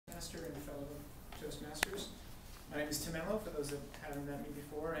Toastmaster and fellow Toastmasters. My name is Enloe, for those that haven't met me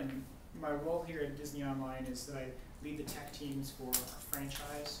before, and my role here at Disney Online is that I lead the tech teams for our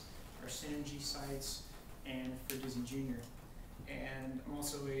franchise, our synergy sites, and for Disney Junior. And I'm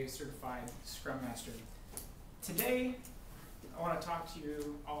also a certified Scrum Master. Today, I want to talk to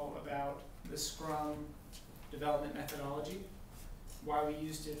you all about the Scrum development methodology, why we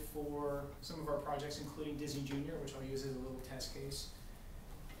used it for some of our projects, including Disney Junior, which I'll use as a little test case.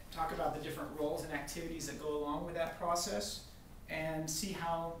 Talk about the different roles and activities that go along with that process, and see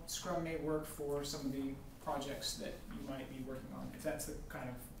how Scrum may work for some of the projects that you might be working on, if that's the kind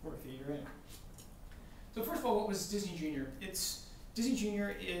of work that you're in. So first of all, what was Disney Junior? Disney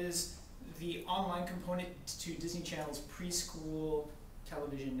Junior is the online component to Disney Channel's preschool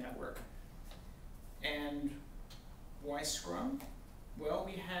television network. And why Scrum? Well,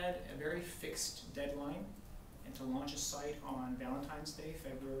 we had a very fixed deadline and to launch a site on Valentine's Day,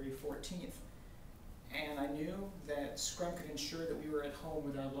 February 14th. And I knew that Scrum could ensure that we were at home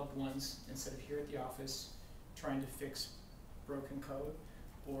with our loved ones instead of here at the office trying to fix broken code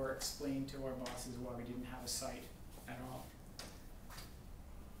or explain to our bosses why we didn't have a site at all.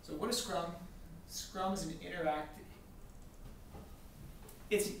 So what is Scrum? Scrum is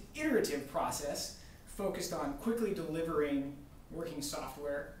it's an iterative process focused on quickly delivering working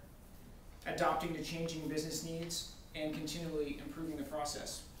software, adopting to changing business needs, and continually improving the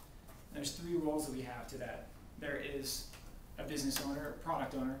process. There's three roles that we have to that. There is a business owner, a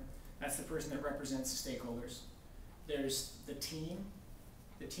product owner. That's the person that represents the stakeholders. There's the team.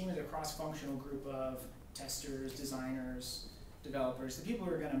 The team is a cross-functional group of testers, designers, developers, the people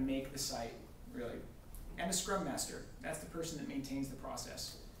who are going to make the site, really. And a Scrum Master. That's the person that maintains the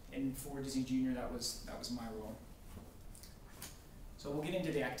process. And for Disney Junior, that was my role. So we'll get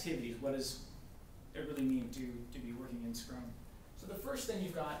into the activities. What does it really mean to be working in Scrum? So the first thing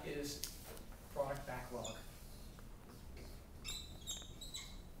you've got is product backlog.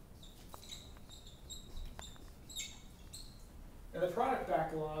 Now the product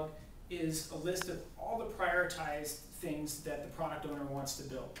backlog is a list of all the prioritized things that the product owner wants to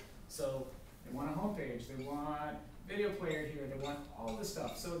build. So they want a homepage, they want video player here, they want all this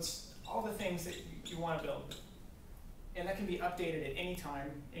stuff. So it's all the things that you want to build. And that can be updated at any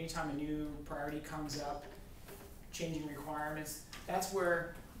time a new priority comes up, changing requirements. That's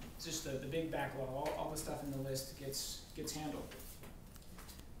where just the big backlog, all the stuff in the list gets handled.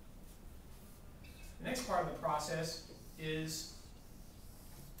 The next part of the process is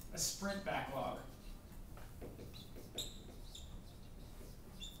a sprint backlog.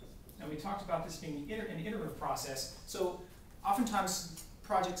 Now we talked about this being an iterative process. So oftentimes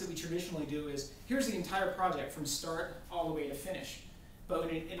projects that we traditionally do is, here's the entire project from start all the way to finish. But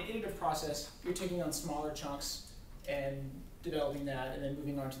in an iterative process, you're taking on smaller chunks and developing that and then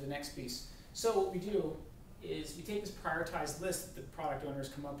moving on to the next piece. So what we do is we take this prioritized list that the product owners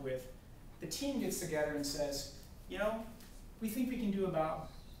come up with, the team gets together and says, you know, we think we can do about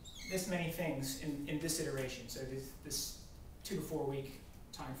this many things in this iteration, so this 2 to 4 week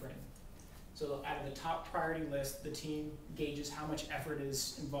time frame. So out of the top priority list, the team gauges how much effort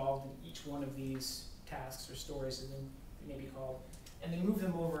is involved in each one of these tasks or stories, as they may be called, and then move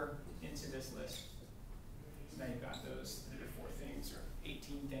them over into this list. So now you've got those 3 or 4 things, or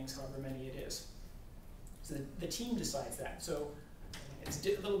 18 things, however many it is. So the team decides that. So it's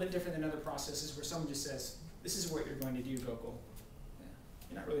a little bit different than other processes where someone just says, this is what you're going to do, Gokul.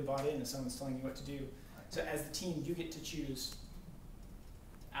 You're not really bought in if someone's telling you what to do. So as the team, you get to choose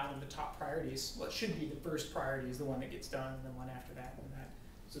out of the top priorities. Well, it should be the first priority is the one that gets done, and then one after that, and that.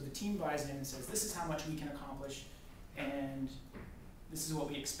 So the team buys in and says, this is how much we can accomplish, and this is what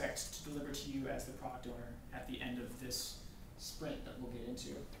we expect to deliver to you as the product owner at the end of this sprint that we'll get into.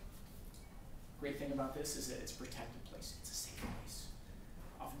 Great thing about this is that it's a protected place. It's a safe place.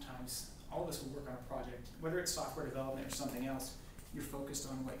 Oftentimes, all of us will work on a project, whether it's software development or something else, you're focused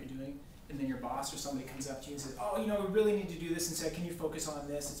on what you're doing, and then your boss or somebody comes up to you and says, oh, you know, we really need to do this, and say, can you focus on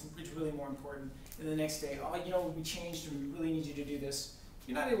this? It's really more important. And the next day, oh, you know, we changed and we really need you to do this.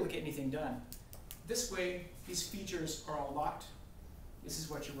 You're not able to get anything done. This way, these features are all locked. This is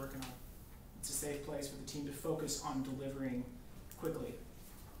what you're working on. It's a safe place for the team to focus on delivering quickly.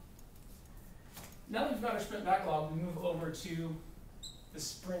 Now that we've got our sprint backlog, we move over to the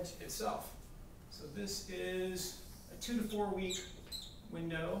sprint itself. So this is a 2 to 4 week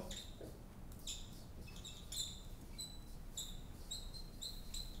window.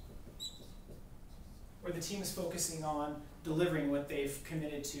 Where the team is focusing on delivering what they've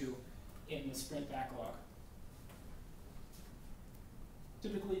committed to in the sprint backlog.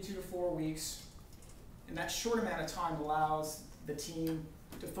 Typically 2 to 4 weeks, and that short amount of time allows the team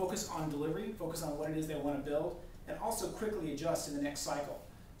to focus on delivery, focus on what it is they want to build, and also quickly adjust in the next cycle.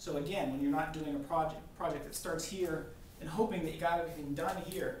 So again, when you're not doing a project that starts here and hoping that you got everything done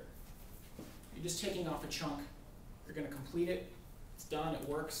here, you're just taking off a chunk. You're going to complete it, it's done, it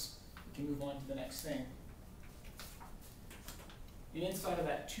works, you can move on to the next thing. And inside of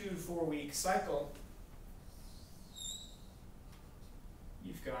that 2 to 4 week cycle,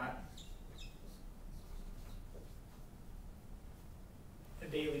 you've got a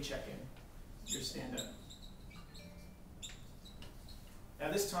daily check-in, your stand-up.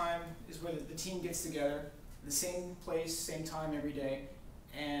 Now this time is where the team gets together, the same place, same time every day,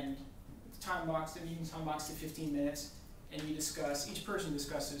 and the meeting time boxed to 15 minutes, and you discuss, each person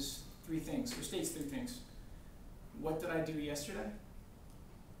discusses 3 things, or states 3 things. What did I do yesterday?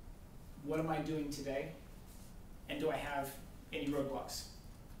 What am I doing today? And do I have any roadblocks?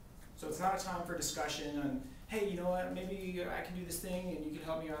 So it's not a time for discussion on, hey, you know what, maybe I can do this thing and you can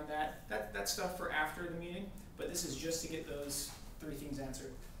help me on that. That's stuff for after the meeting, but this is just to get those 3 things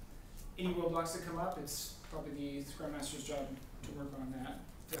answered. Any roadblocks that come up, it's probably the Scrum Master's job to work on that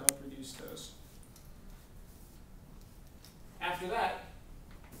to help reduce those. After that,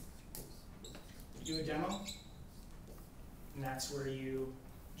 you do a demo, and that's where you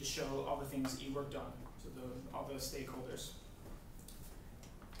just show all the things that you worked on, so all the stakeholders.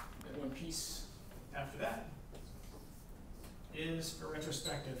 And one piece after that is a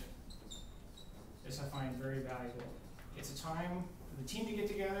retrospective. This I find very valuable. It's a time for the team to get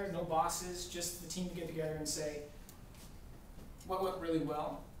together, no bosses, just the team to get together and say, what went really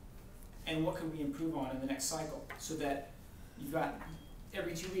well, and what can we improve on in the next cycle, so that you've got,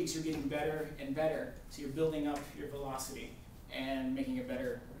 every 2 weeks you're getting better and better, so you're building up your velocity and making a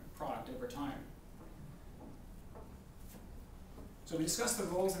better product over time. So we discussed the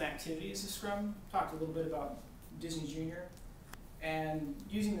roles and activities of Scrum, talked a little bit about Disney Junior, and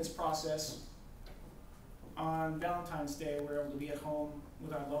using this process on Valentine's Day, we're able to be at home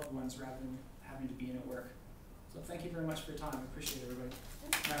with our loved ones rather than having to be in at work. So thank you very much for your time. I appreciate it,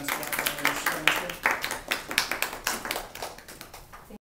 everybody.